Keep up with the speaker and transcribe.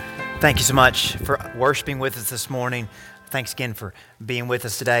Thank you so much for worshiping with us this morning. Thanks again for being with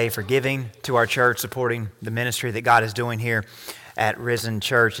us today, for giving to our church, supporting the ministry that God is doing here at Risen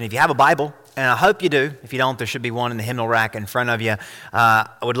Church. And if you have a Bible, and I hope you do. If you don't, there should be one in the hymnal rack in front of you. I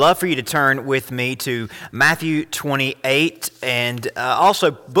would love for you to turn with me to Matthew 28 and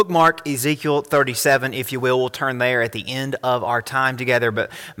also bookmark Ezekiel 37, if you will. We'll turn there at the end of our time together. But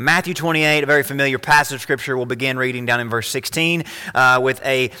Matthew 28, a very familiar passage of Scripture. We'll begin reading down in verse 16 with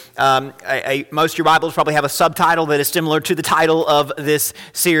most of your Bibles probably have a subtitle that is similar to the title of this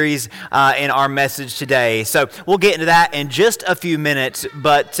series in our message today. So we'll get into that in just a few minutes,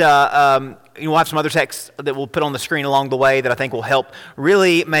 but we'll have some other texts that we'll put on the screen along the way that I think will help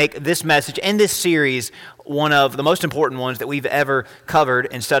really make this message and this series one of the most important ones that we've ever covered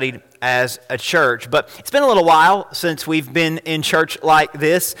and studied as a church. But it's been a little while since we've been in church like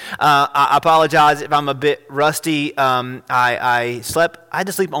this. I apologize if I'm a bit rusty. I had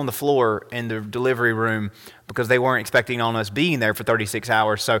to sleep on the floor in the delivery room because they weren't expecting on us being there for 36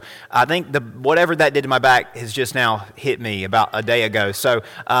 hours. So I think whatever that did to my back has just now hit me about a day ago. So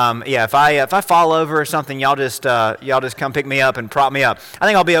if I fall over or something, y'all just come pick me up and prop me up. I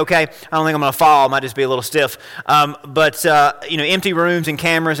think I'll be okay. I don't think I'm going to fall. I might just be a little stiff. But empty rooms and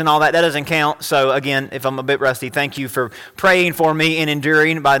cameras and all that doesn't count. So again, if I'm a bit rusty, thank you for praying for me and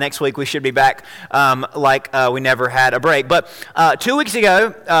enduring. By next week, we should be back like we never had a break. But 2 weeks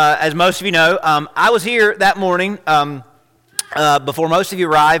ago, as most of you know, I was here that morning before most of you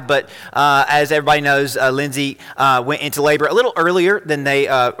arrived, but as everybody knows, Lindsay went into labor a little earlier than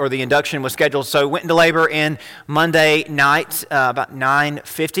the induction was scheduled, so went into labor in Monday night about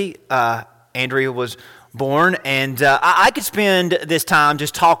 9:50. Andrea was born, and I could spend this time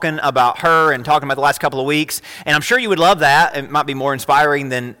just talking about her and talking about the last couple of weeks, and I'm sure you would love that. It might be more inspiring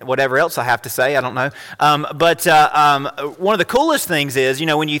than whatever else I have to say. I don't know, but one of the coolest things is,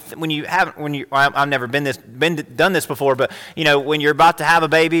 I've never done this before, but when you're about to have a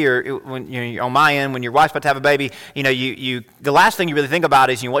baby, or when you're on my end, when your wife's about to have a baby, the last thing you really think about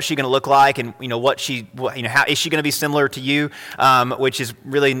is what's she going to look like, and how is she going to be similar to you, which is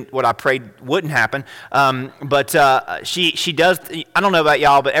really what I prayed wouldn't happen. But she does. I don't know about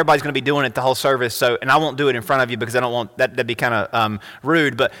y'all, but everybody's going to be doing it the whole service. So, and I won't do it in front of you because I don't want that'd be kind of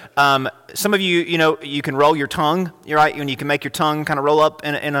rude. But some of you, you can roll your tongue. You're right, and you can make your tongue kind of roll up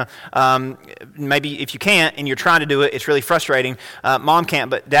in a. Maybe if you can't, and you're trying to do it, it's really frustrating. Mom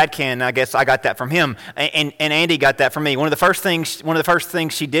can't, but Dad can. I guess I got that from him, and Andy got that from me. One of the first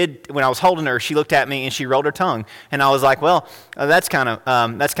things she did when I was holding her, she looked at me and she rolled her tongue, and I was like, well, that's kind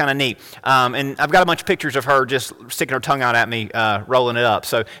of neat. And I've got a bunch of pictures of her just sticking her tongue out at me, rolling it up.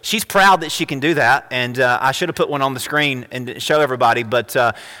 So she's proud that she can do that, and I should have put one on the screen and show everybody. But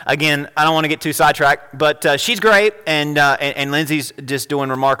again, I don't want to get too sidetracked. But she's great, and Lindsay's just doing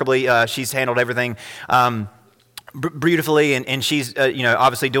remarkably. She's handled everything beautifully, and she's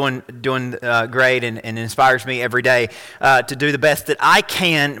obviously doing great, and inspires me every day to do the best that I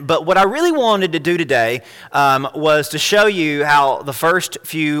can. But what I really wanted to do today was to show you how the first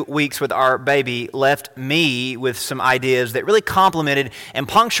few weeks with our baby left me with some ideas that really complemented and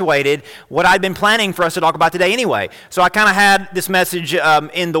punctuated what I'd been planning for us to talk about today anyway. So I kind of had this message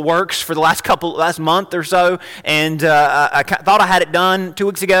in the works for the last month or so, and I thought I had it done 2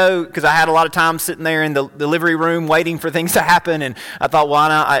 weeks ago because I had a lot of time sitting there in the delivery room waiting for things to happen, and I thought, well,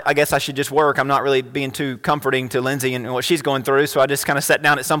 I guess I should just work. I'm not really being too comforting to Lindsay and what she's going through, so I just kind of sat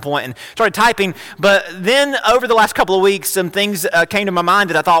down at some point and started typing. But then over the last couple of weeks, some things came to my mind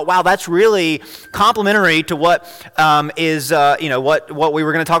that I thought, wow, that's really complementary to what is what we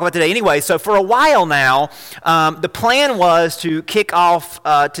were going to talk about today anyway. So for a while now, the plan was to kick off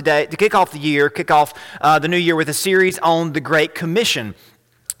today, to kick off the year, kick off the new year with a series on the Great Commission,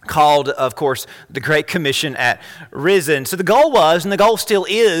 called, of course, the Great Commission at Risen. So the goal was, and the goal still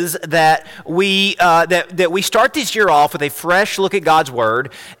is, that we start this year off with a fresh look at God's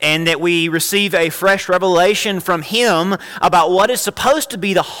Word, and that we receive a fresh revelation from Him about what is supposed to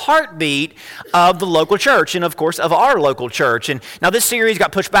be the heartbeat of the local church, and of course of our local church. And now this series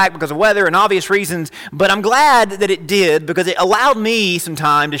got pushed back because of weather and obvious reasons, but I'm glad that it did, because it allowed me some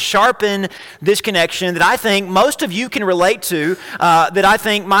time to sharpen this connection that I think most of you can relate to, that I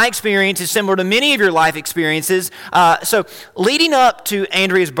think my experience is similar to many of your life experiences. So leading up to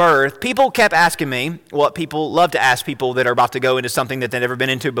Andrea's birth, people kept asking me what people love to ask people that are about to go into something that they've never been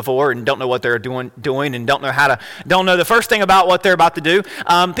into before and don't know what they're doing and don't know the first thing about what they're about to do.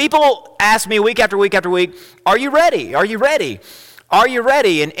 People ask me week after week after week, are you ready? Are you ready? Are you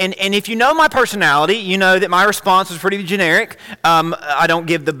ready? And if you know my personality, you know that my response is pretty generic. I don't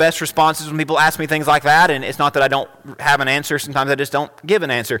give the best responses when people ask me things like that, and it's not that I don't have an answer. Sometimes I just don't give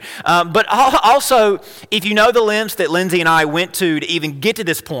an answer. But also, if you know the lengths that Lindsay and I went to even get to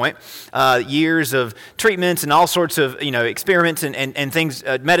this point, years of treatments and all sorts of experiments and things,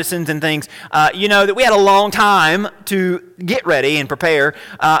 medicines and things, you know that we had a long time to get ready and prepare.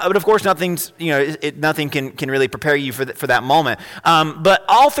 But of course, nothing can really prepare you for that moment. But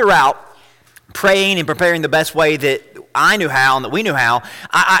all throughout praying and preparing the best way that I knew how and that we knew how,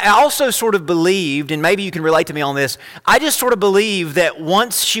 I also sort of believed, and maybe you can relate to me on this, I just sort of believed that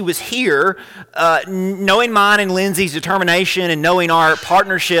once she was here, knowing mine and Lindsay's determination and knowing our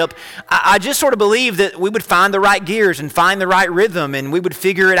partnership, I just sort of believed that we would find the right gears and find the right rhythm, and we would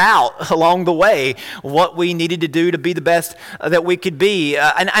figure it out along the way, what we needed to do to be the best that we could be.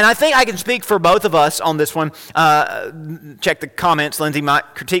 And I think I can speak for both of us on this one. Check the comments, Lindsay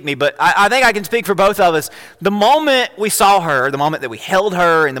might critique me, but I think I can speak for both of us. The moment we saw her, the moment that we held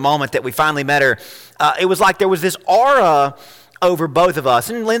her, and the moment that we finally met her, it was like there was this aura over both of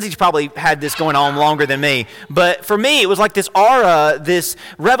us. And Lindsay's probably had this going on longer than me. But for me, it was like this aura, this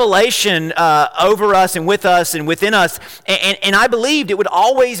revelation over us and within us. And I believed it would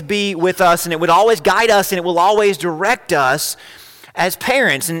always be with us, and it would always guide us, and it will always direct us as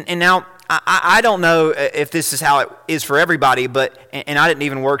parents. And now, I don't know if this is how it is for everybody, and I didn't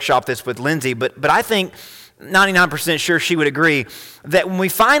even workshop this with Lindsay, but I think 99% sure she would agree that when we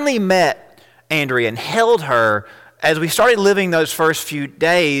finally met Andrea and held her, as we started living those first few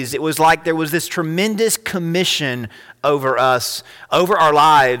days, it was like there was this tremendous commission over us, over our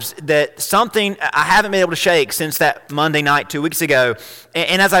lives, that something I haven't been able to shake since that Monday night 2 weeks ago.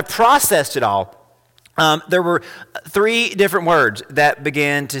 And as I processed it all, there were three different words that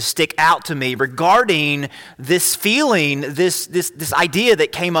began to stick out to me regarding this feeling, this idea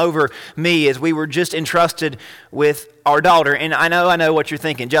that came over me as we were just entrusted with our daughter. And I know what you're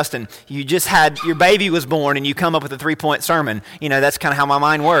thinking. Justin, you just had, your baby was born and you come up with a 3-point sermon. That's kind of how my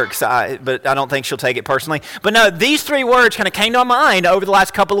mind works, but I don't think she'll take it personally. But no, these three words kind of came to my mind over the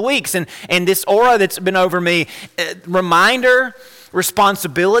last couple of weeks. And this aura that's been over me, reminder,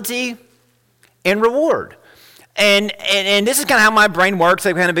 responsibility, and reward. And this is kind of how my brain works.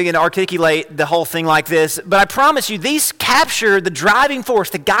 I kind of begin to articulate the whole thing like this. But I promise you, these capture the driving force,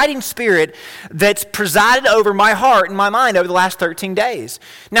 the guiding spirit that's presided over my heart and my mind over the last 13 days.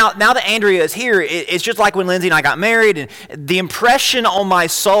 Now that Andrea is here, it's just like when Lindsay and I got married, and the impression on my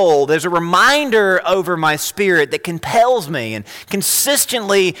soul, there's a reminder over my spirit that compels me and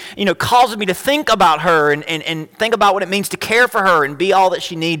consistently, causes me to think about her and think about what it means to care for her and be all that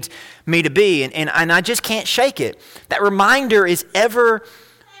she needs me to be, and I just can't shake it. That reminder is ever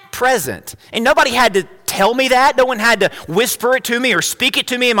present, and nobody had to tell me that. No one had to whisper it to me or speak it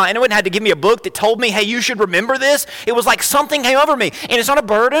to me. No one had to give me a book that told me, hey, you should remember this. It was like something came over me, and it's not a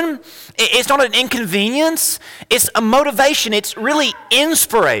burden. It's not an inconvenience. It's a motivation. It's really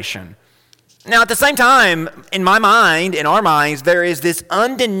inspiration. Now, at the same time, in my mind, in our minds, there is this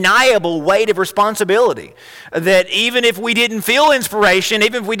undeniable weight of responsibility that even if we didn't feel inspiration,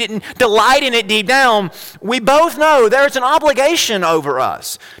 even if we didn't delight in it deep down, we both know there's an obligation over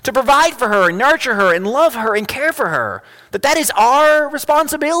us to provide for her and nurture her and love her and care for her, that is our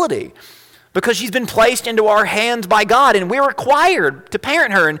responsibility because she's been placed into our hands by God, and we're required to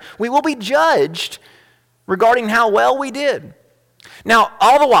parent her, and we will be judged regarding how well we did. Now,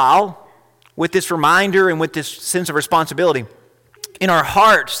 all the while, with this reminder and with this sense of responsibility, in our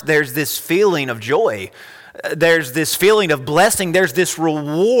hearts, there's this feeling of joy. There's this feeling of blessing. There's this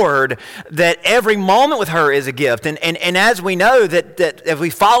reward that every moment with her is a gift. And as we know that if we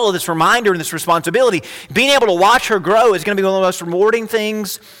follow this reminder and this responsibility, being able to watch her grow is going to be one of the most rewarding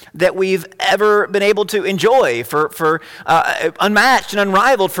things that we've ever been able to enjoy, for unmatched and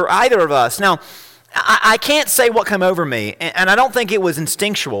unrivaled for either of us. Now, I can't say what came over me, and I don't think it was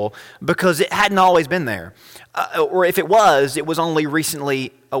instinctual because it hadn't always been there. Or if it was only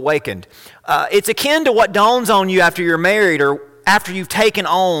recently awakened. It's akin to what dawns on you after you're married or after you've taken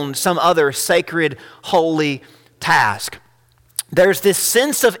on some other sacred, holy task. There's this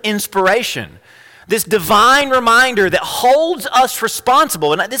sense of inspiration, this divine reminder that holds us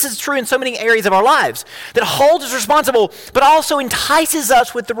responsible, and this is true in so many areas of our lives, that holds us responsible, but also entices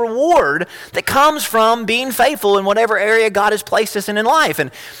us with the reward that comes from being faithful in whatever area God has placed us in life.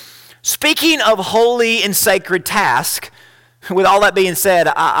 And speaking of holy and sacred task, with all that being said,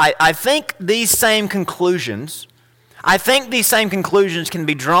 I think these same conclusions can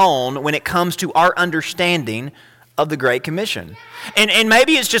be drawn when it comes to our understanding of the Great Commission. And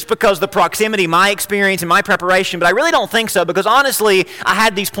maybe it's just because of the proximity, my experience and my preparation, but I really don't think so, because honestly, I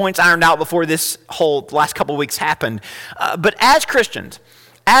had these points ironed out before this whole last couple of weeks happened. But as Christians,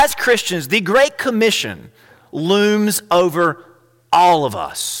 the Great Commission looms over all of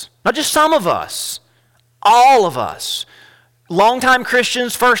us. Not just some of us, all of us. Longtime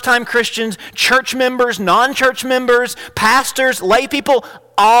Christians, first-time Christians, church members, non-church members, pastors, lay people,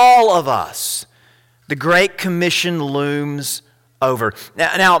 all of us. The Great Commission looms over.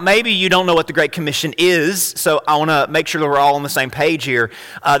 Now, maybe you don't know what the Great Commission is, so I want to make sure that we're all on the same page here.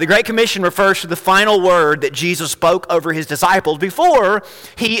 The Great Commission refers to the final word that Jesus spoke over his disciples before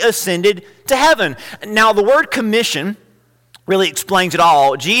he ascended to heaven. Now, the word commission really explains it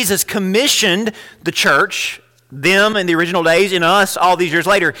all. Jesus commissioned the church, them in the original days, and us all these years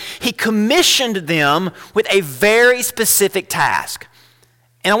later. He commissioned them with a very specific task.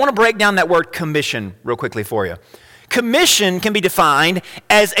 And I want to break down that word commission real quickly for you. Commission can be defined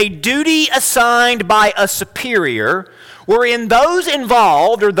as a duty assigned by a superior wherein those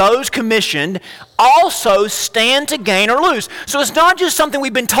involved or those commissioned also stand to gain or lose. So it's not just something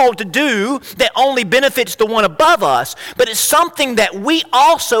we've been told to do that only benefits the one above us, but it's something that we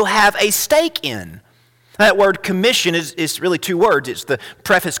also have a stake in. That word commission is really two words. It's the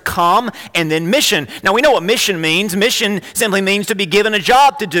preface com and then mission. Now we know what mission means. Mission simply means to be given a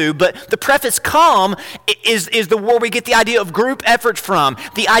job to do, but the preface com is the word we get the idea of group effort from,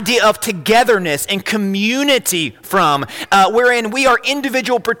 the idea of togetherness and community from, wherein we are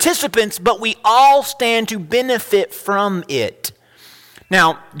individual participants, but we all stand to benefit from it.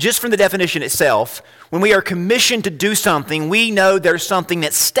 Now, just from the definition itself, when we are commissioned to do something, we know there's something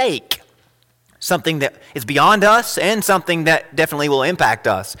at stake. Something that is beyond us and something that definitely will impact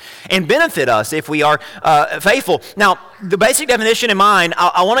us and benefit us if we are faithful. Now, the basic definition in mind,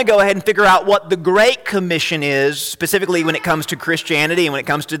 I want to go ahead and figure out what the Great Commission is, specifically when it comes to Christianity and when it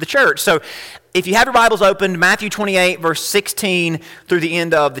comes to the church. So if you have your Bibles open, Matthew 28, verse 16 through the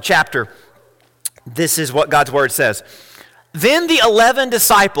end of the chapter, this is what God's Word says. Then the 11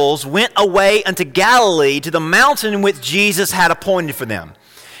 disciples went away unto Galilee to the mountain which Jesus had appointed for them.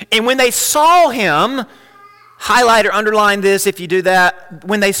 And when they saw him, highlight or underline this if you do that,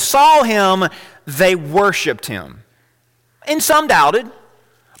 when they saw him, they worshiped him. And some doubted,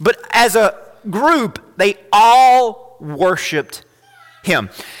 but as a group, they all worshiped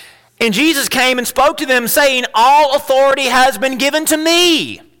him. And Jesus came and spoke to them, saying, all authority has been given to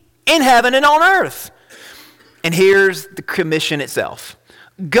me in heaven and on earth. And here's the commission itself.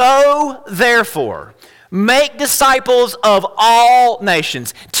 Go, therefore, make disciples of all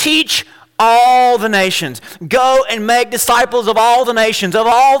nations. Teach all the nations. Go and make disciples of all the nations, of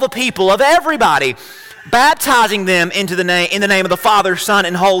all the people, of everybody, baptizing them in the name of the Father, Son,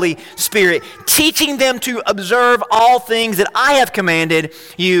 and Holy Spirit, teaching them to observe all things that I have commanded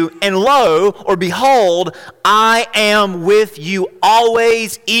you. And lo, or behold, I am with you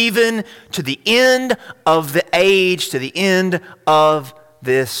always, even to the end of the age, to the end of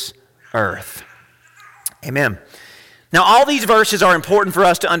this earth. Amen. Now, all these verses are important for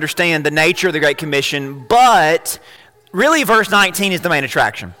us to understand the nature of the Great Commission, but really verse 19 is the main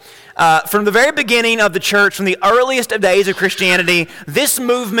attraction. From the very beginning of the church, from the earliest of days of Christianity, this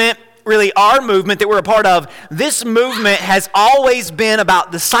movement, really our movement that we're a part of, this movement has always been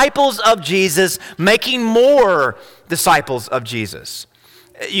about disciples of Jesus making more disciples of Jesus.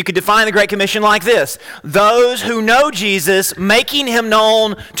 You could define the Great Commission like this: those who know Jesus, making him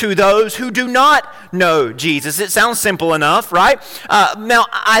known to those who do not know Jesus. It sounds simple enough, right? Now,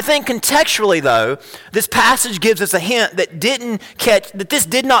 I think contextually, though, this passage gives us a hint that this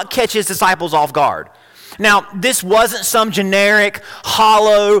did not catch his disciples off guard. Now, this wasn't some generic,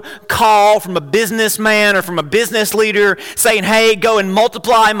 hollow call from a businessman or from a business leader saying, hey, go and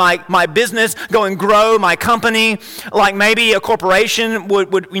multiply my business, go and grow my company, like maybe a corporation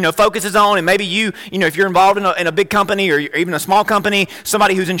would focuses on, and maybe you if you're involved in a big company or even a small company,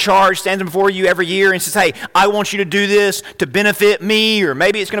 somebody who's in charge stands before you every year and says, hey, I want you to do this to benefit me, or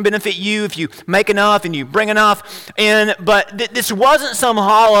maybe it's going to benefit you if you make enough and you bring enough in, but this wasn't some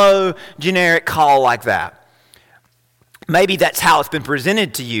hollow, generic call like that. Maybe that's how it's been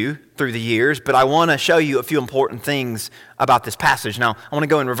presented to you through the years, but I want to show you a few important things about this passage. Now, I want to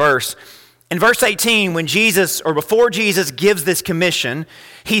go in reverse. In verse 18, before Jesus gives this commission,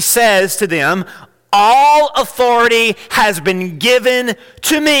 he says to them, all authority has been given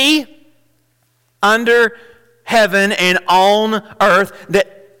to me under heaven and on earth,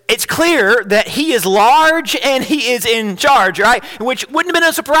 that it's clear that he is large and he is in charge, right? Which wouldn't have been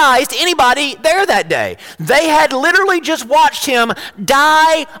a surprise to anybody there that day. They had literally just watched him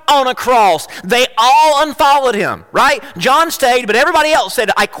die on a cross. They all unfollowed him, right? John stayed, but everybody else said,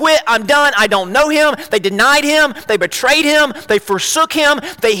 I quit, I'm done, I don't know him. They denied him, they betrayed him, they forsook him,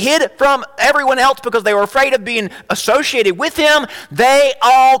 they hid from everyone else because they were afraid of being associated with him. They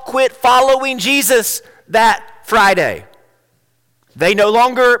all quit following Jesus that Friday. They no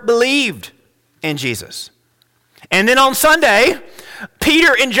longer believed in Jesus. And then on Sunday,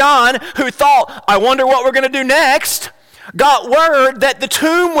 Peter and John, who thought, I wonder what we're going to do next, got word that the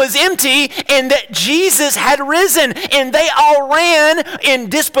tomb was empty and that Jesus had risen. And they all ran in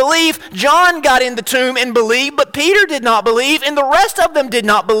disbelief. John got in the tomb and believed, but Peter did not believe, and the rest of them did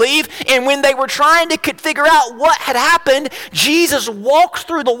not believe. And when they were trying to figure out what had happened, Jesus walks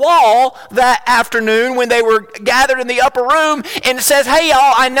through the wall that afternoon when they were gathered in the upper room and says, hey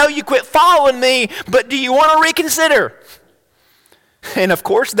y'all, I know you quit following me, but do you want to reconsider? And of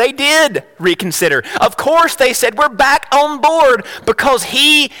course they did reconsider. Of course they said, we're back on board, because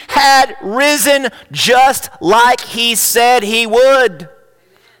he had risen just like he said he would.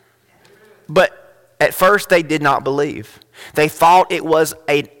 But at first they did not believe. They thought it was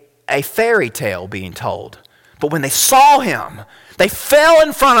a fairy tale being told. But when they saw him, they fell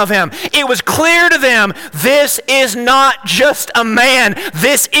in front of him. It was clear to them, this is not just a man.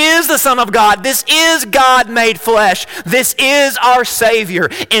 This is the Son of God. This is God made flesh. This is our Savior.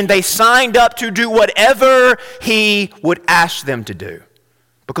 And they signed up to do whatever he would ask them to do.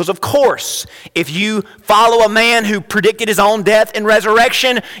 Because of course, if you follow a man who predicted his own death and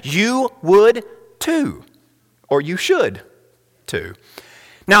resurrection, you would too. Or you should too.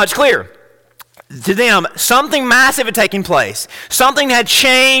 Now it's clear. To them, something massive had taken place. Something had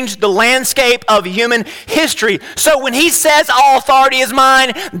changed the landscape of human history. So when he says all authority is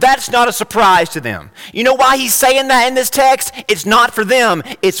mine, that's not a surprise to them. You know why he's saying that in this text? It's not for them,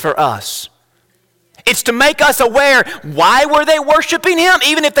 it's for us. It's to make us aware. Why were they worshiping him,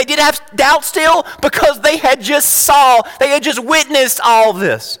 even if they did have doubt still? Because they had just witnessed all of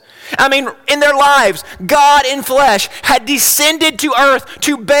this. I mean, in their lives, God in flesh had descended to earth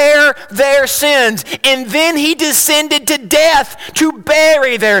to bear their sins. And then he descended to death to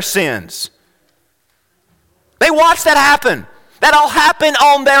bury their sins. They watched that happen. That all happened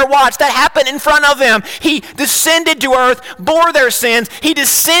on their watch. That happened in front of them. He descended to earth, bore their sins. He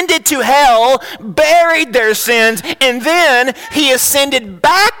descended to hell, buried their sins. And then he ascended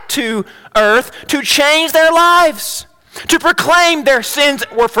back to earth to change their lives. To proclaim their sins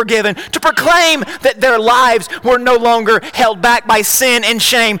were forgiven. To proclaim that their lives were no longer held back by sin and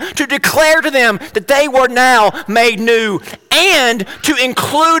shame. To declare to them that they were now made new. And to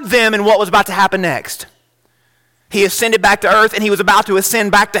include them in what was about to happen next. He ascended back to earth and he was about to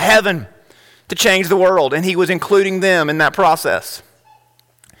ascend back to heaven to change the world. And he was including them in that process.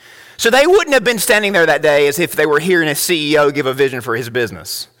 So they wouldn't have been standing there that day as if they were hearing a CEO give a vision for his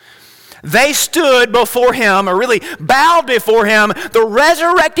business. They stood before him, or really bowed before him, the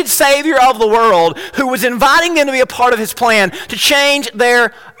resurrected Savior of the world, who was inviting them to be a part of his plan to change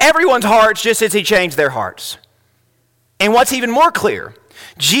everyone's hearts just as he changed their hearts. And what's even more clear,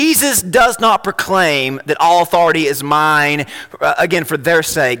 Jesus does not proclaim that all authority is mine, again, for their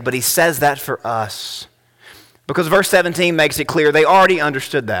sake, but he says that for us. Because verse 17 makes it clear they already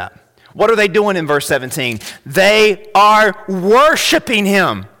understood that. What are they doing in verse 17? They are worshiping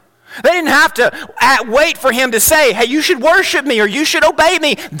him. They didn't have to wait for him to say, hey, you should worship me or you should obey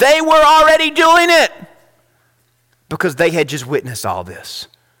me. They were already doing it because they had just witnessed all this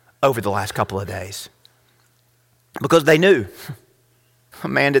over the last couple of days. Because they knew.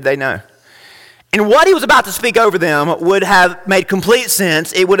 Man, did they know. And what he was about to speak over them would have made complete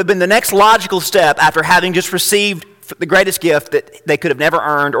sense. It would have been the next logical step after having just received the greatest gift that they could have never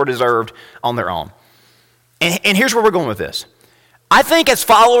earned or deserved on their own. And here's where we're going with this. I think as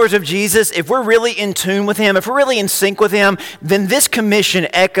followers of Jesus, if we're really in tune with him, if we're really in sync with him, then this commission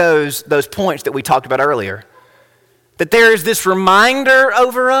echoes those points that we talked about earlier. That there is this reminder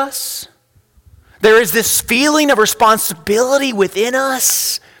over us. There is this feeling of responsibility within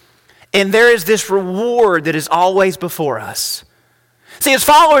us. And there is this reward that is always before us. See, as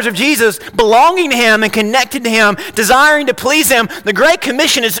followers of Jesus, belonging to him and connected to him, desiring to please him, the Great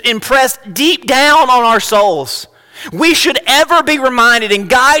Commission is impressed deep down on our souls. We should ever be reminded and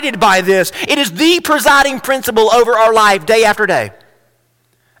guided by this. It is the presiding principle over our life day after day.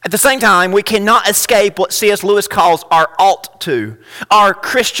 At the same time, we cannot escape what C.S. Lewis calls our ought to, our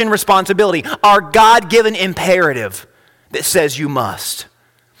Christian responsibility, our God-given imperative that says you must.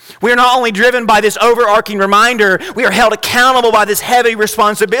 We are not only driven by this overarching reminder, we are held accountable by this heavy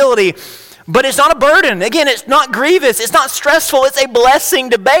responsibility, but it's not a burden. Again, it's not grievous, it's not stressful, it's a blessing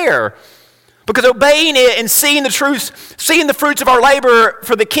to bear. Because obeying it and seeing the fruits of our labor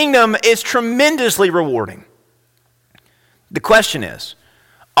for the kingdom is tremendously rewarding. The question is,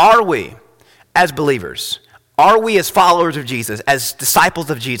 are we as believers, are we as followers of Jesus, as disciples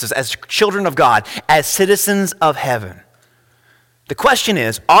of Jesus, as children of God, as citizens of heaven? The question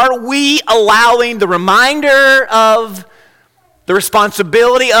is, are we allowing the reminder of the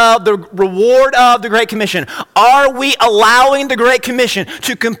responsibility of, the reward of the Great Commission? Are we allowing the Great Commission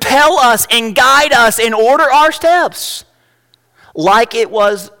to compel us and guide us and order our steps like it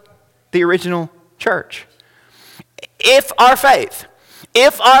was the original church? If our faith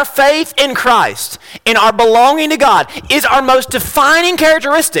in Christ and our belonging to God is our most defining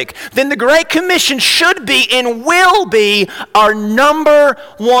characteristic, then the Great Commission should be and will be our number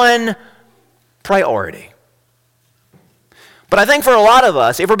one priority. But I think for a lot of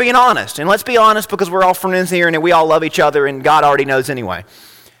us, if we're being honest, and let's be honest because we're all friends here and we all love each other and God already knows anyway.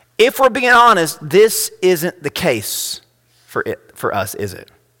 If we're being honest, this isn't the case for us, is it?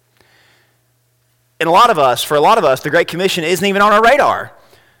 For a lot of us, the Great Commission isn't even on our radar.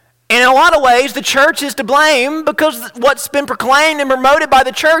 And in a lot of ways, the church is to blame because what's been proclaimed and promoted by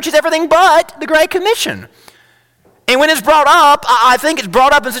the church is everything but the Great Commission. And when it's brought up, I think it's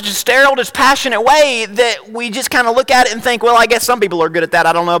brought up in such a sterile, dispassionate way that we just kind of look at it and think, well, I guess some people are good at that.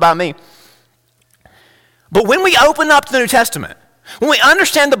 I don't know about me. But when we open up the New Testament, when we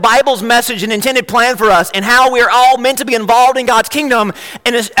understand the Bible's message and intended plan for us and how we are all meant to be involved in God's kingdom,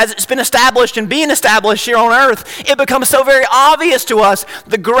 and as it's been established and being established here on earth, it becomes so very obvious to us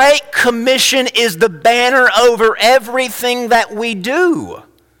the Great Commission is the banner over everything that we do.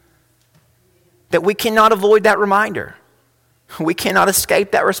 That we cannot avoid that reminder. We cannot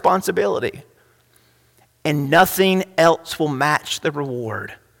escape that responsibility. And nothing else will match the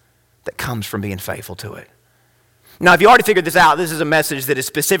reward that comes from being faithful to it. Now, if you already figured this out, this is a message that is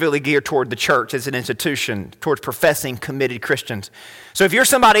specifically geared toward the church as an institution, towards professing, committed Christians. So if you're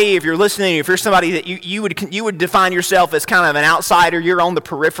somebody that you would define yourself as kind of an outsider, you're on the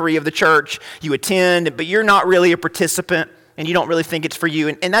periphery of the church, you attend, but you're not really a participant, and you don't really think it's for you,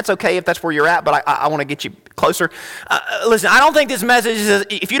 and that's okay if that's where you're at, but I want to get you closer. Listen, I don't think this message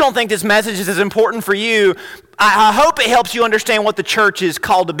if you don't think this message is as important for you, I hope it helps you understand what the church is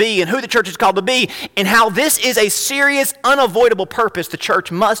called to be and who the church is called to be and how this is a serious, unavoidable purpose the church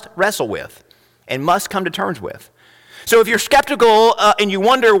must wrestle with and must come to terms with. So if you're skeptical and you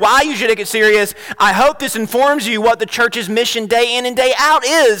wonder why you should take it serious, I hope this informs you what the church's mission day in and day out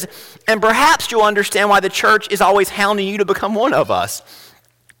is, and perhaps you'll understand why the church is always hounding you to become one of us.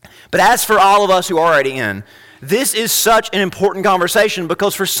 But as for all of us who are already in, this is such an important conversation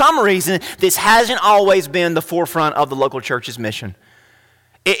because for some reason, this hasn't always been the forefront of the local church's mission.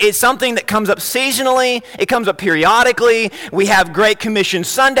 It's something that comes up seasonally, it comes up periodically. We have Great Commission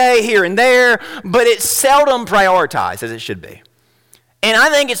Sunday here and there, but it's seldom prioritized as it should be. And I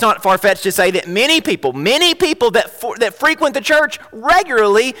think it's not far-fetched to say that many people that frequent the church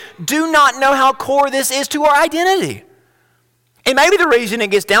regularly do not know how core this is to our identity. And maybe the reason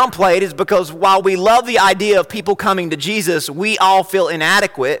it gets downplayed is because while we love the idea of people coming to Jesus, we all feel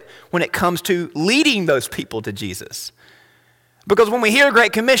inadequate when it comes to leading those people to Jesus. Because when we hear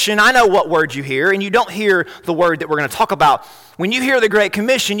Great Commission, I know what word you hear, and you don't hear the word that we're going to talk about. When you hear the Great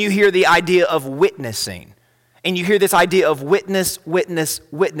Commission, you hear the idea of witnessing. And you hear this idea of witness, witness,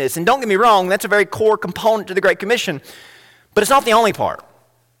 witness. And don't get me wrong, that's a very core component to the Great Commission. But it's not the only part.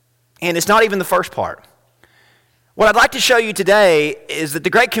 And it's not even the first part. What I'd like to show you today is that the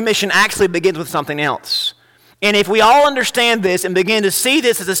Great Commission actually begins with something else. And if we all understand this and begin to see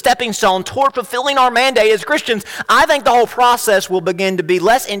this as a stepping stone toward fulfilling our mandate as Christians, I think the whole process will begin to be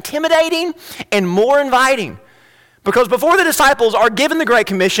less intimidating and more inviting. Because before the disciples are given the Great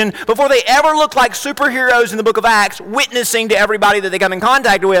Commission, before they ever looked like superheroes in the book of Acts, witnessing to everybody that they come in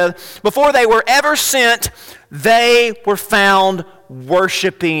contact with, before they were ever sent, they were found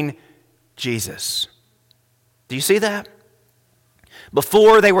worshiping Jesus. Do you see that?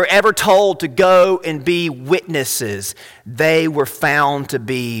 Before they were ever told to go and be witnesses, they were found to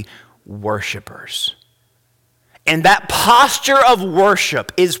be worshipers. And that posture of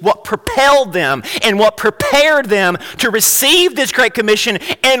worship is what propelled them and what prepared them to receive this Great Commission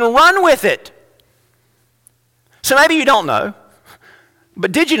and run with it. So maybe you don't know,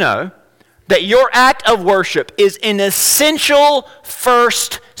 but did you know that your act of worship is an essential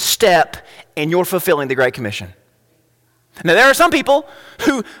first step in your fulfilling the Great Commission? Now, there are some people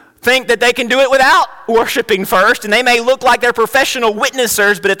who think that they can do it without worshiping first, and they may look like they're professional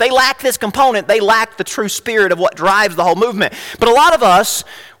witnessers, but if they lack this component, they lack the true spirit of what drives the whole movement. But a lot of us,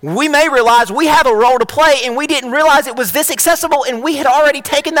 we may realize we have a role to play, and we didn't realize it was this accessible, and we had already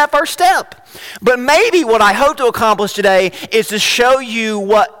taken that first step. But maybe what I hope to accomplish today is to show you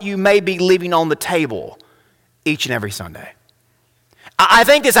what you may be leaving on the table each and every Sunday. I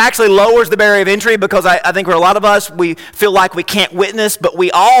think this actually lowers the barrier of entry, because I think for a lot of us, we feel like we can't witness, but we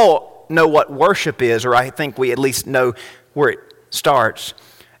all know what worship is, or I think we at least know where it starts.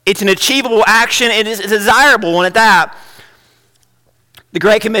 It's an achievable action. It is a desirable one at that. The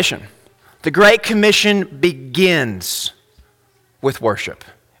Great Commission. The Great Commission begins with worship.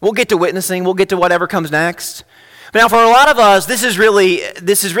 We'll get to witnessing. We'll get to whatever comes next. But now, for a lot of us, this is really a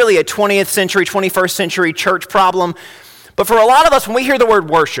 20th century, 21st century church problem. But for a lot of us, when we hear the word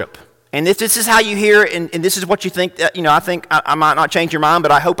worship, and this is how you hear it, and this is what you think, I think I might not change your mind,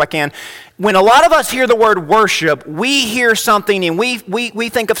 but I hope I can. When a lot of us hear the word worship, we hear something, and we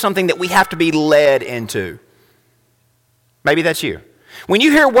think of something that we have to be led into. Maybe that's you. When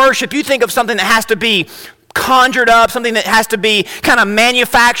you hear worship, you think of something that has to be conjured up, something that has to be kind of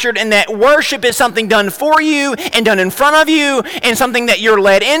manufactured, and that worship is something done for you and done in front of you and something that you're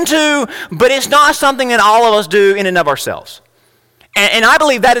led into, but it's not something that all of us do in and of ourselves. And I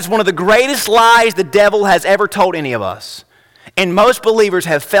believe that is one of the greatest lies the devil has ever told any of us. And most believers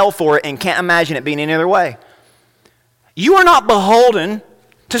have fell for it and can't imagine it being any other way. You are not beholden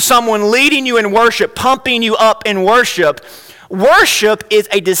to someone leading you in worship, pumping you up in worship. Worship is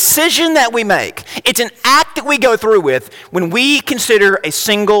a decision that we make. It's an act that we go through with when we consider a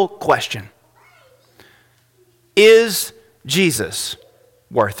single question. Is Jesus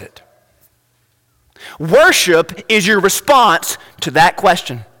worth it? Worship is your response to that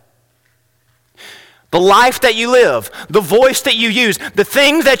question. The life that you live, the voice that you use, the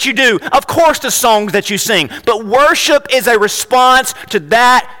things that you do, of course the songs that you sing, but worship is a response to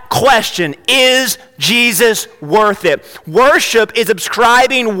that question. Is Jesus worth it? Worship is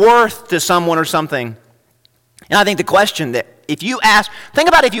ascribing worth to someone or something. And I think the question that think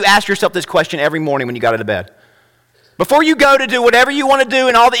about if you ask yourself this question every morning when you got out of bed. Before you go to do whatever you want to do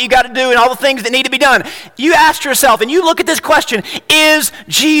and all that you got to do and all the things that need to be done, you ask yourself and you look at this question, is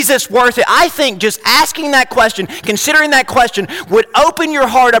Jesus worth it? I think just asking that question, considering that question, would open your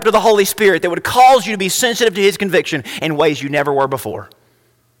heart up to the Holy Spirit, that would cause you to be sensitive to His conviction in ways you never were before.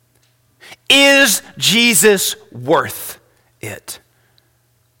 Is Jesus worth it?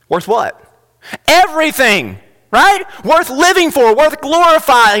 Worth what? Everything. Right? Worth living for, worth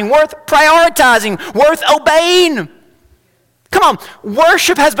glorifying, worth prioritizing, worth obeying. Come on,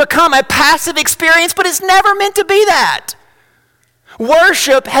 worship has become a passive experience, but it's never meant to be that.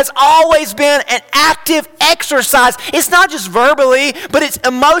 Worship has always been an active exercise. It's not just verbally, but it's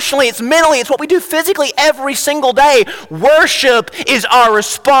emotionally, it's mentally, it's what we do physically every single day. Worship is our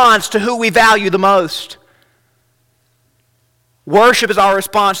response to who we value the most. Worship is our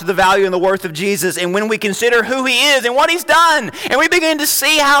response to the value and the worth of Jesus. And when we consider who He is and what He's done, and we begin to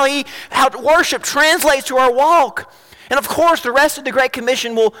see how worship translates to our walk. And of course, the rest of the Great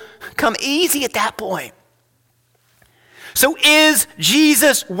Commission will come easy at that point. So is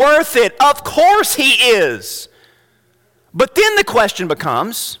Jesus worth it? Of course He is. But then the question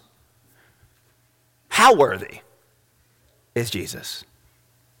becomes, how worthy is Jesus?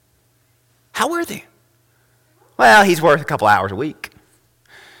 How worthy? Well, He's worth a couple hours a week.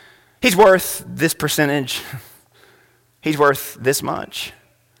 He's worth this percentage. He's worth this much.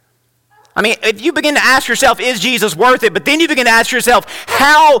 I mean, if you begin to ask yourself, is Jesus worth it? But then you begin to ask yourself,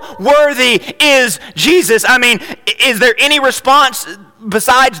 how worthy is Jesus? I mean, is there any response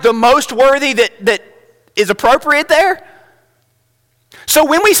besides the most worthy that is appropriate there? So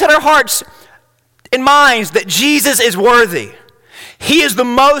when we set our hearts and minds that Jesus is worthy, He is the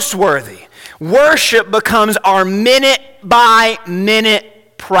most worthy, worship becomes our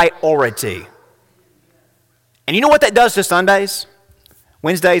minute-by-minute priority. And you know what that does to Sundays?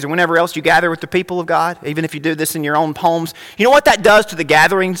 Wednesdays or whenever else you gather with the people of God, even if you do this in your own homes. You know what that does to the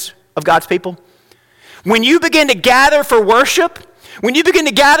gatherings of God's people? When you begin to gather for worship, when you begin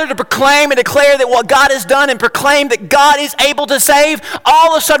to gather to proclaim and declare that what God has done and proclaim that God is able to save,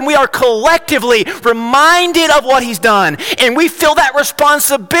 all of a sudden we are collectively reminded of what He's done. And we feel that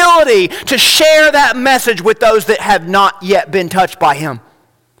responsibility to share that message with those that have not yet been touched by Him,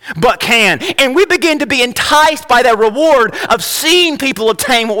 but can. And we begin to be enticed by that reward of seeing people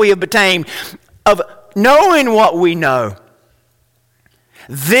obtain what we have obtained, of knowing what we know.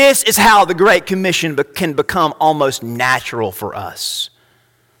 This is how the Great Commission can become almost natural for us.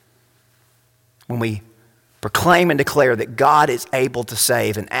 When we proclaim and declare that God is able to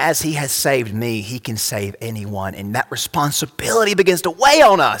save, and as he has saved me, he can save anyone, and that responsibility begins to weigh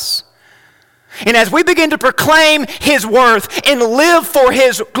on us. And as we begin to proclaim his worth and live for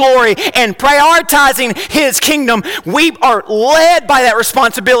his glory and prioritizing his kingdom, we are led by that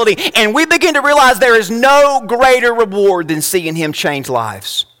responsibility, and we begin to realize there is no greater reward than seeing him change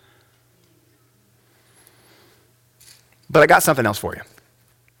lives. But I got something else for you.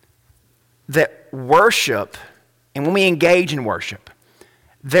 That worship, and when we engage in worship,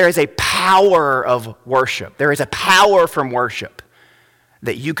 there is a power of worship. There is a power from worship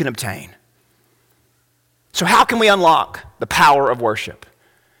that you can obtain. So how can we unlock the power of worship?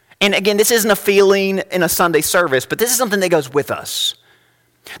 And again, this isn't a feeling in a Sunday service, but this is something that goes with us,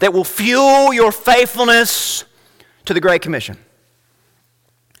 that will fuel your faithfulness to the Great Commission.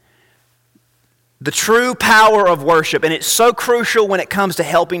 The true power of worship, and it's so crucial when it comes to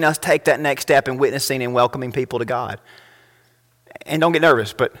helping us take that next step in witnessing and welcoming people to God. And don't get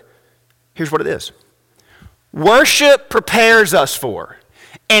nervous, but here's what it is. Worship prepares us for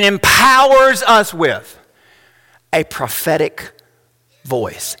and empowers us with a prophetic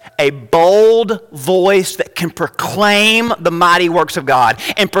voice, a bold voice that can proclaim the mighty works of God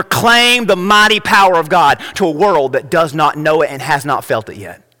and proclaim the mighty power of God to a world that does not know it and has not felt it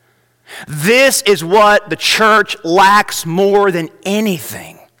yet. This is what the church lacks more than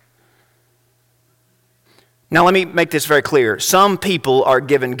anything. Now, let me make this very clear. Some people are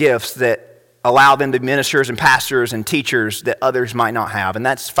given gifts that allow them to be ministers and pastors and teachers that others might not have, and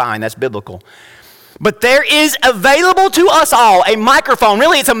that's fine, that's biblical. But there is available to us all a microphone,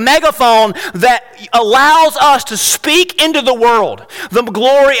 really it's a megaphone that allows us to speak into the world for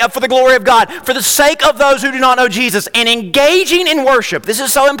the glory of God, for the sake of those who do not know Jesus. And engaging in worship, this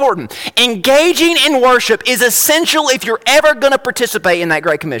is so important, engaging in worship is essential if you're ever going to participate in that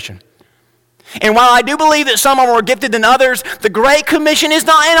Great Commission. And while I do believe that some are more gifted than others, the Great Commission is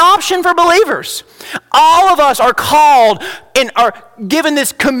not an option for believers. All of us are called and are given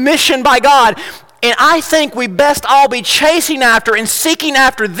this commission by God. And I think we best all be chasing after and seeking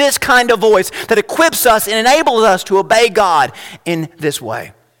after this kind of voice that equips us and enables us to obey God in this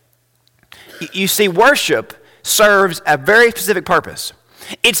way. You see, worship serves a very specific purpose.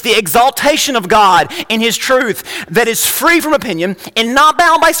 It's the exaltation of God in his truth that is free from opinion and not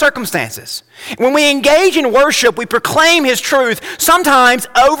bound by circumstances. When we engage in worship, we proclaim his truth, sometimes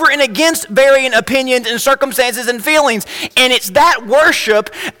over and against varying opinions and circumstances and feelings. And it's that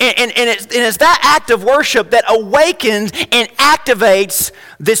worship, and it's that act of worship that awakens and activates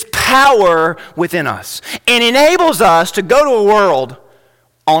this power within us and enables us to go to a world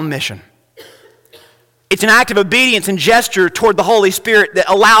on mission. It's an act of obedience and gesture toward the Holy Spirit that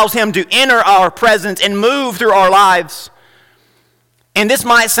allows him to enter our presence and move through our lives. And this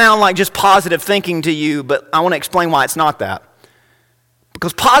might sound like just positive thinking to you, but I want to explain why it's not that.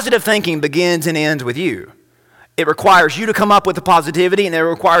 Because positive thinking begins and ends with you. It requires you to come up with the positivity, and it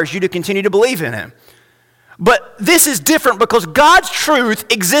requires you to continue to believe in him. But this is different because God's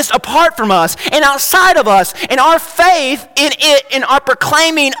truth exists apart from us and outside of us, and our faith in it and our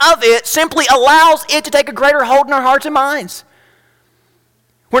proclaiming of it simply allows it to take a greater hold in our hearts and minds.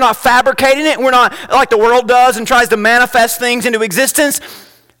 We're not fabricating it. We're not like the world does and tries to manifest things into existence.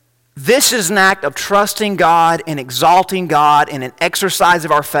 This is an act of trusting God and exalting God in an exercise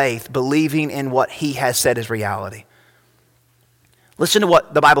of our faith, believing in what he has said is reality. Listen to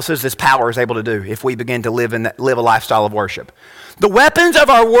what the Bible says this power is able to do if we begin to live a lifestyle of worship. The weapons of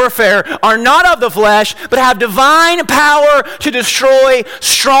our warfare are not of the flesh, but have divine power to destroy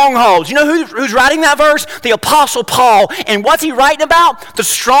strongholds. You know who's writing that verse? The Apostle Paul. And what's he writing about? The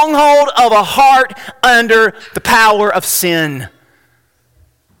stronghold of a heart under the power of sin.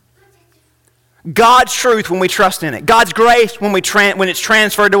 God's truth, when we trust in it, God's grace when it's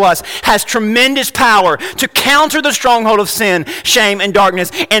transferred to us, has tremendous power to counter the stronghold of sin, shame, and darkness.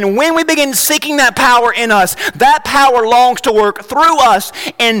 And when we begin seeking that power in us, that power longs to work through us.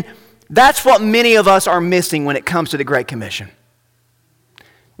 And that's what many of us are missing when it comes to the Great Commission.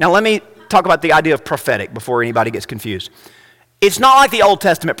 Now let me talk about the idea of prophetic before anybody gets confused. It's not like the Old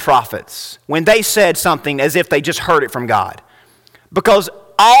Testament prophets when they said something as if they just heard it from God. Because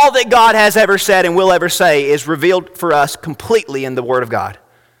all that God has ever said and will ever say is revealed for us completely in the Word of God.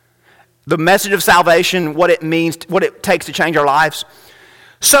 The message of salvation, what it means, what it takes to change our lives.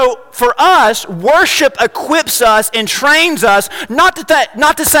 So for us, worship equips us and trains us not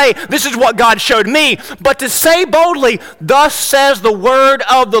to say, this is what God showed me, but to say boldly, thus says the word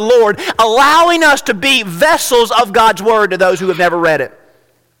of the Lord, allowing us to be vessels of God's word to those who have never read it.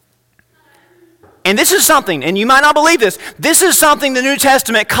 And this is something, and you might not believe this is something the New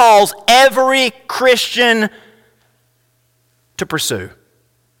Testament calls every Christian to pursue.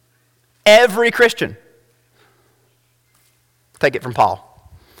 Every Christian. Take it from Paul.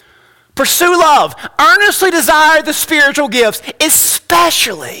 Pursue love. Earnestly desire the spiritual gifts,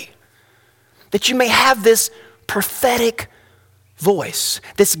 especially that you may have this prophetic voice,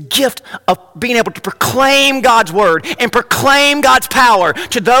 this gift of being able to proclaim God's word and proclaim God's power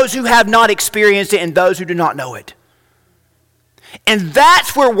to those who have not experienced it and those who do not know it. And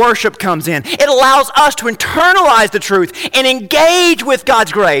that's where worship comes in. It allows us to internalize the truth and engage with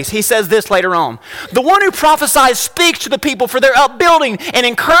God's grace. He says this later on. The one who prophesies speaks to the people for their upbuilding and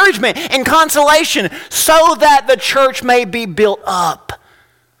encouragement and consolation so that the church may be built up.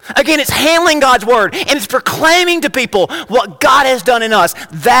 Again, it's handling God's word and it's proclaiming to people what God has done in us.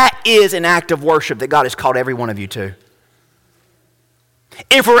 That is an act of worship that God has called every one of you to.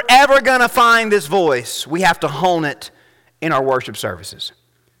 If we're ever going to find this voice, we have to hone it in our worship services.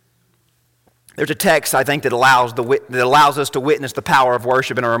 There's a text, I think, that allows us to witness the power of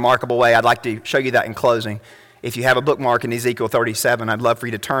worship in a remarkable way. I'd like to show you that in closing. If you have a bookmark in Ezekiel 37, I'd love for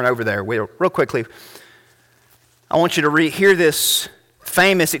you to turn over there real quickly. I want you to hear this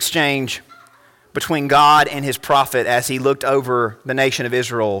famous exchange between God and his prophet as he looked over the nation of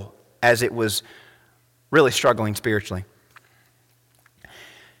Israel as it was really struggling spiritually.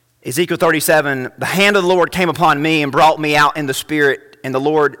 Ezekiel 37, the hand of the Lord came upon me and brought me out in the spirit, and the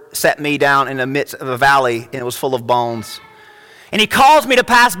Lord set me down in the midst of a valley, and it was full of bones. And he caused me to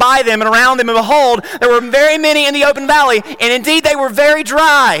pass by them and around them, and behold, there were very many in the open valley, and indeed they were very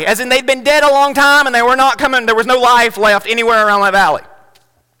dry, as in they'd been dead a long time, and they were not coming, there was no life left anywhere around that valley.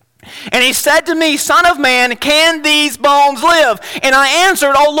 And he said to me, Son of man, can these bones live? And I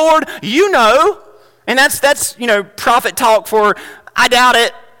answered, Oh Lord, you know. And that's prophet talk for, I doubt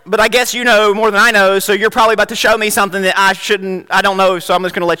it, but I guess you know more than I know, so you're probably about to show me something that I don't know, so I'm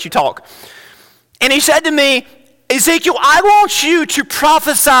just going to let you talk. And he said to me, Ezekiel, I want you to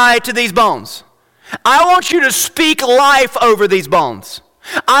prophesy to these bones. I want you to speak life over these bones.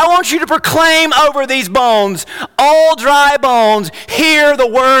 I want you to proclaim over these bones, all dry bones, hear the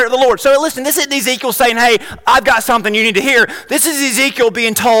word of the Lord. So listen, this isn't Ezekiel saying, hey, I've got something you need to hear. This is Ezekiel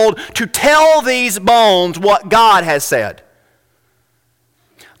being told to tell these bones what God has said.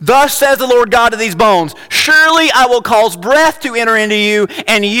 Thus says the Lord God to these bones, surely I will cause breath to enter into you,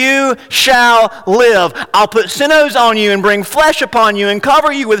 and you shall live. I'll put sinews on you and bring flesh upon you and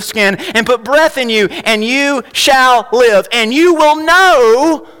cover you with skin and put breath in you, and you shall live. And you will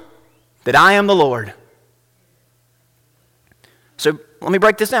know that I am the Lord. So let me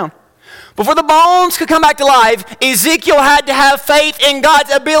break this down. Before the bones could come back to life, Ezekiel had to have faith in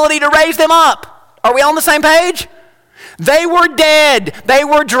God's ability to raise them up. Are we on the same page? They were dead, they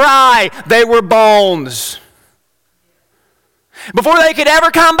were dry, they were bones. Before they could ever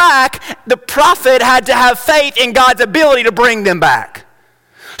come back, the prophet had to have faith in God's ability to bring them back.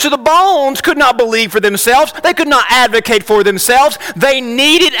 So the bones could not believe for themselves. They could not advocate for themselves. They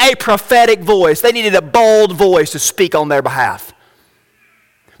needed a prophetic voice. They needed a bold voice to speak on their behalf.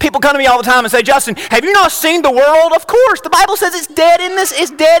 People come to me all the time and say, Justin, have you not seen the world? Of course, the Bible says it's dead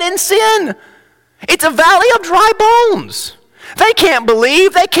in sin. It's a valley of dry bones. They can't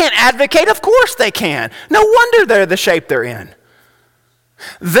believe. They can't advocate. Of course they can. No wonder they're the shape they're in.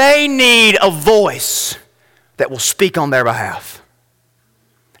 They need a voice that will speak on their behalf.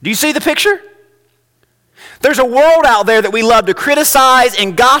 Do you see the picture? There's a world out there that we love to criticize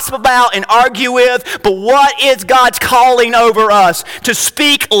and gossip about and argue with, but what is God's calling over us? To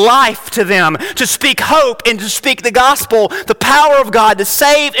speak life to them, to speak hope and to speak the gospel, the power of God to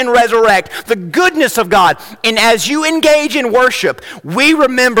save and resurrect, the goodness of God. And as you engage in worship, we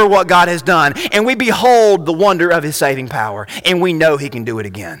remember what God has done and we behold the wonder of his saving power, and we know he can do it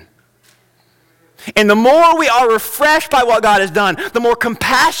again. And the more we are refreshed by what God has done, the more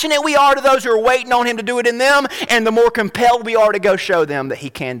compassionate we are to those who are waiting on him to do it in them, and the more compelled we are to go show them that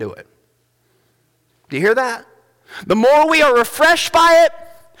he can do it. Do you hear that? The more we are refreshed by it,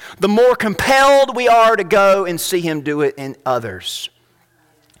 the more compelled we are to go and see him do it in others.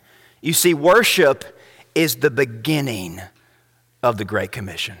 You see, worship is the beginning of the Great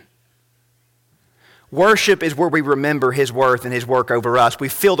Commission. Worship is where we remember his worth and his work over us. We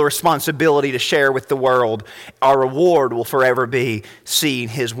feel the responsibility to share with the world. Our reward will forever be seeing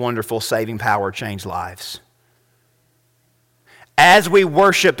his wonderful saving power change lives. As we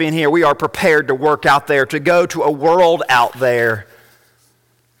worship in here, we are prepared to work out there, to go to a world out there.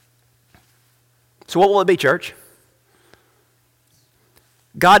 So what will it be, church?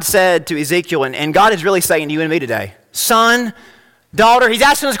 God said to Ezekiel, and God is really saying to you and me today, son, daughter, he's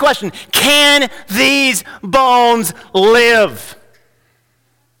asking us a question. Can these bones live?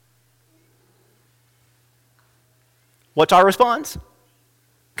 What's our response?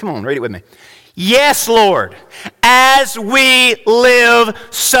 Come on, read it with me. Yes, Lord, as we live,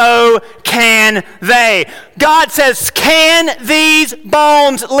 so can they. God says, can these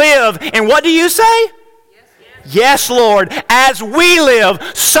bones live? And what do you say? Yes, Lord, as we live,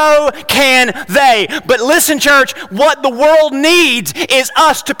 so can they. But listen, church, what the world needs is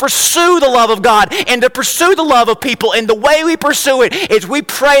us to pursue the love of God and to pursue the love of people. And the way we pursue it is we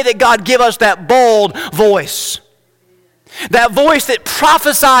pray that God give us that bold voice. That voice that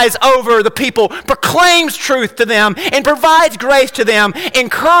prophesies over the people, proclaims truth to them, and provides grace to them,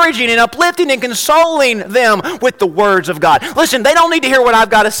 encouraging and uplifting and consoling them with the words of God. Listen, they don't need to hear what I've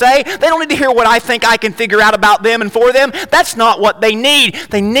got to say. They don't need to hear what I think I can figure out about them and for them. That's not what they need.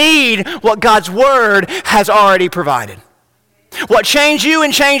 They need what God's Word has already provided. What changed you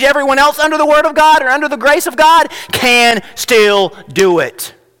and changed everyone else under the Word of God or under the grace of God can still do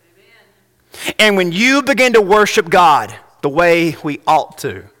it. And when you begin to worship God the way we ought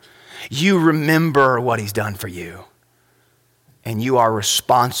to, you remember what He's done for you. And you are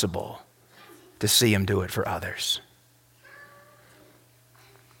responsible to see Him do it for others.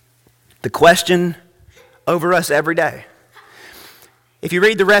 The question over us every day. If you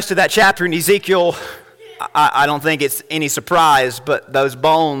read the rest of that chapter in Ezekiel, I don't think it's any surprise, but those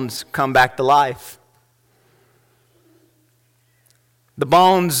bones come back to life. The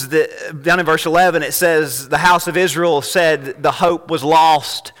bones, down in verse 11, it says, the house of Israel said the hope was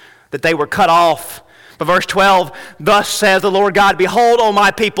lost, that they were cut off. But verse 12, thus says the Lord God, behold, O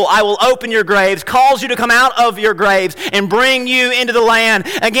my people, I will open your graves, cause you to come out of your graves, and bring you into the land.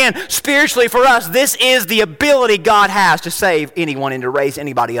 Again, spiritually for us, this is the ability God has to save anyone and to raise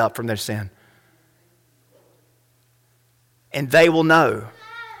anybody up from their sin. And they will know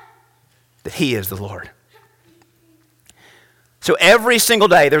that He is the Lord. So every single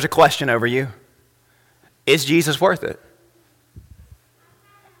day there's a question over you. Is Jesus worth it?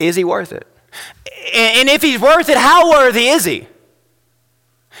 Is He worth it? And if He's worth it, how worthy is He?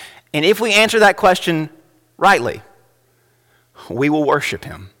 And if we answer that question rightly, we will worship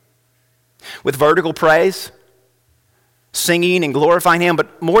Him with vertical praise, singing and glorifying Him,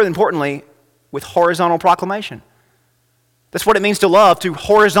 but more importantly, with horizontal proclamation. That's what it means to love, to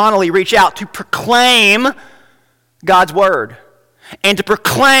horizontally reach out, to proclaim God's Word. And to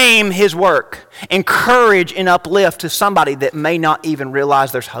proclaim His work, encourage and uplift to somebody that may not even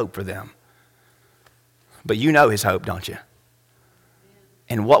realize there's hope for them. But you know His hope, don't you?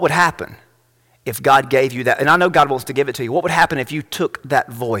 And what would happen if God gave you that? And I know God wants to give it to you. What would happen if you took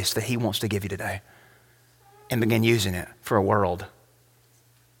that voice that He wants to give you today and began using it for a world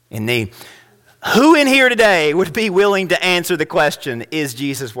in need? Who in here today would be willing to answer the question, is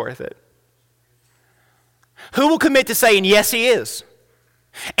Jesus worth it? Who will commit to saying, yes, He is?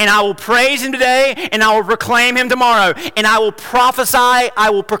 And I will praise Him today, and I will proclaim Him tomorrow. And I will prophesy, I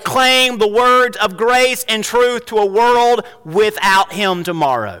will proclaim the words of grace and truth to a world without Him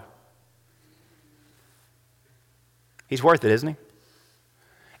tomorrow. He's worth it, isn't He?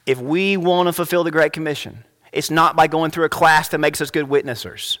 If we want to fulfill the Great Commission, it's not by going through a class that makes us good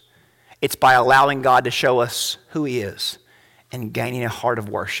witnessers. It's by allowing God to show us who He is and gaining a heart of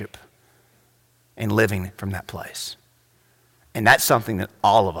worship and living from that place. And that's something that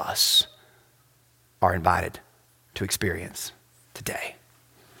all of us are invited to experience today.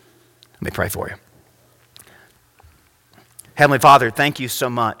 Let me pray for you. Heavenly Father, thank you so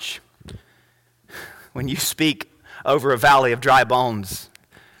much. When you speak over a valley of dry bones,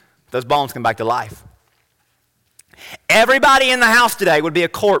 those bones come back to life. Everybody in the house today would be a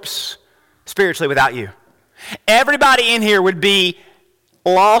corpse spiritually without you. Everybody in here would be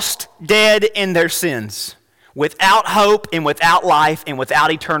lost, dead in their sins, without hope and without life and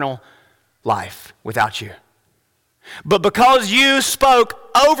without eternal life without you. But because you spoke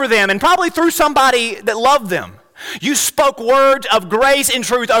over them, and probably through somebody that loved them, you spoke words of grace and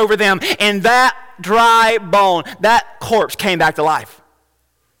truth over them, and that dry bone, that corpse came back to life.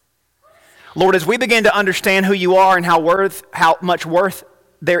 Lord, as we begin to understand who you are and how much worth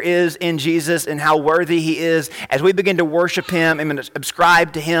there is in Jesus and how worthy He is, as we begin to worship Him and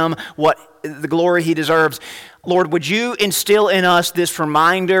ascribe to Him what the glory He deserves, Lord, would you instill in us this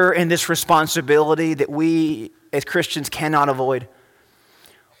reminder and this responsibility that we as Christians cannot avoid?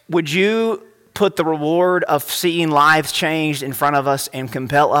 Would you put the reward of seeing lives changed in front of us and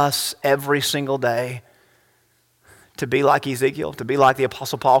compel us every single day to be like Ezekiel, to be like the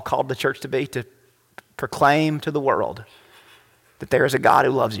Apostle Paul called the church to be, to proclaim to the world that there is a God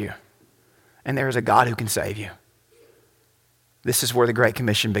who loves you and there is a God who can save you. This is where the Great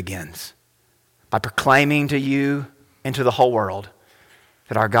Commission begins, by proclaiming to you and to the whole world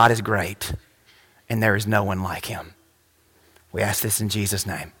that our God is great and there is no one like Him. We ask this in Jesus'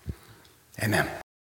 name. Amen.